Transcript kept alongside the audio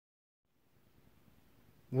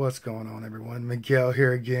What's going on, everyone? Miguel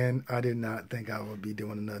here again. I did not think I would be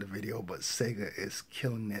doing another video, but Sega is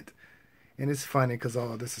killing it. And it's funny because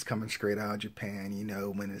all this is coming straight out of Japan. You know,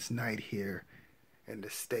 when it's night here in the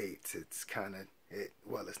States, it's kind of,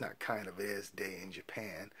 well, it's not kind of, it is day in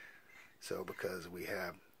Japan. So because we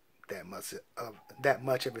have that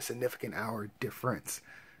much of a significant hour difference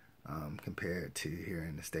compared to here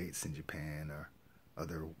in the States and Japan or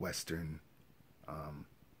other Western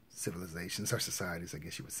civilizations or societies, I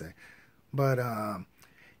guess you would say. But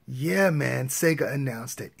yeah, man, Sega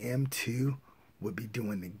announced that M2 would be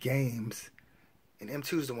doing the games, and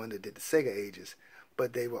M2 is the one that did the Sega Ages,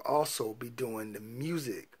 but they will also be doing the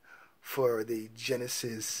music for the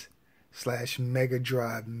Genesis / Mega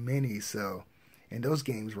Drive Mini. So, and those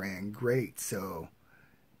games ran great. So,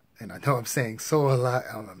 and I know I'm saying so a lot.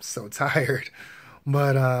 I'm so tired,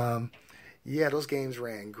 but yeah, those games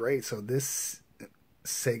ran great. So this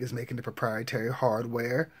Sega's making the proprietary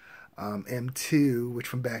hardware. M2, which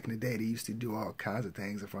from back in the day, they used to do all kinds of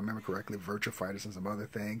things. If I remember correctly, Virtua Fighters and some other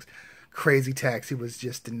things. Crazy Taxi was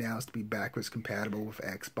just announced to be backwards compatible with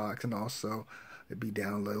Xbox, and also it'd be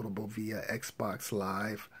downloadable via Xbox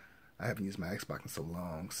Live. I haven't used my Xbox in so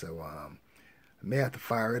long, so I may have to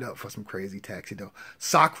fire it up for some Crazy Taxi though.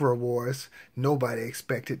 Sakura Wars, nobody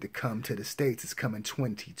expected to come to the States. It's coming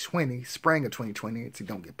 2020, spring of 2020. So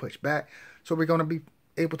don't get pushed back. So we're going to be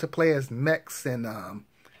able to play as mechs and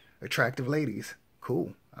attractive ladies.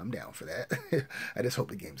 Cool. I'm down for that. I just hope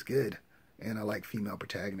the game's good. And I like female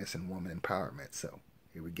protagonists and woman empowerment. So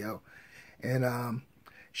here we go. And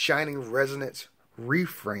Shining Resonance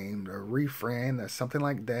Reframed or Reframed or something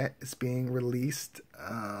like that is being released.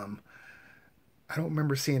 I don't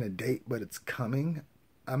remember seeing a date, but it's coming.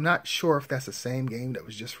 I'm not sure if that's the same game that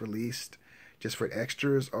was just released just for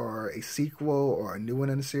extras, or a sequel, or a new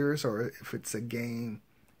one in the series, or if it's a game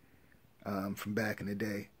from back in the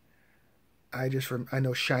day. I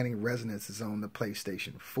know Shining Resonance is on the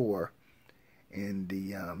PlayStation 4 and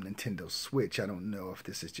the Nintendo Switch. I don't know if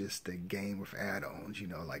this is just a game with add-ons, you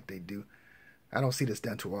know, like they do. I don't see this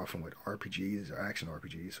done too often with RPGs or action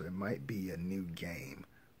RPGs, so it might be a new game,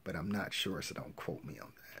 but I'm not sure, so don't quote me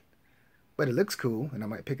on that. But it looks cool, and I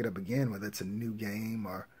might pick it up again, whether it's a new game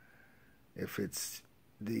or if it's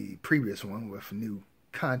the previous one with new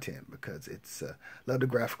content, because it's love the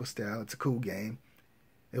graphical style. It's a cool game.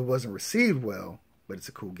 It wasn't received well, but it's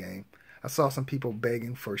a cool game. I saw some people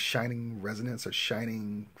begging for Shining Resonance or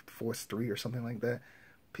Shining Force 3 or something like that.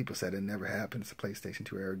 People said it never happened. It's a PlayStation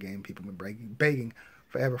 2 era game. People have been begging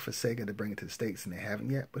forever for Sega to bring it to the States, and they haven't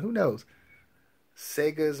yet. But who knows?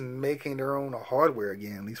 Sega's making their own hardware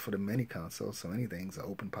again, at least for the mini console, so anything's an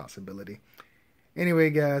open possibility. Anyway,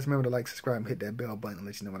 guys, remember to like, subscribe, and hit that bell button to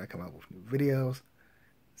let you know when I come out with new videos.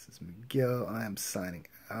 This is Miguel. I am signing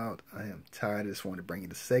out. I am tired. I just wanted to bring you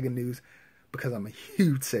the Sega news because I'm a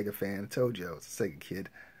huge Sega fan. I told you I was a Sega kid,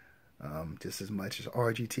 just as much as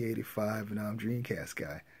RGT85 and Dreamcast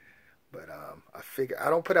guy. But I figure I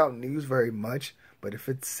don't put out news very much, but if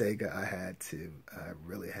it's Sega, I had to. I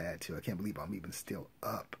really had to. I can't believe I'm even still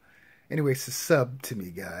up. Anyway, so sub to me,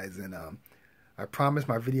 guys, and I promise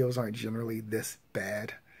my videos aren't generally this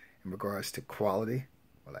bad in regards to quality.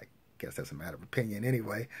 Well, I guess that's a matter of opinion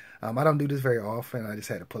anyway. I don't do this very often. I just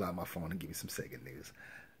had to pull out my phone and give you some Sega news.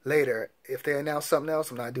 Later, if they announce something else,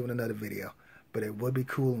 I'm not doing another video. But it would be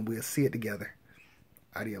cool, and we'll see it together.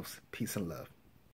 Adios. Peace and love.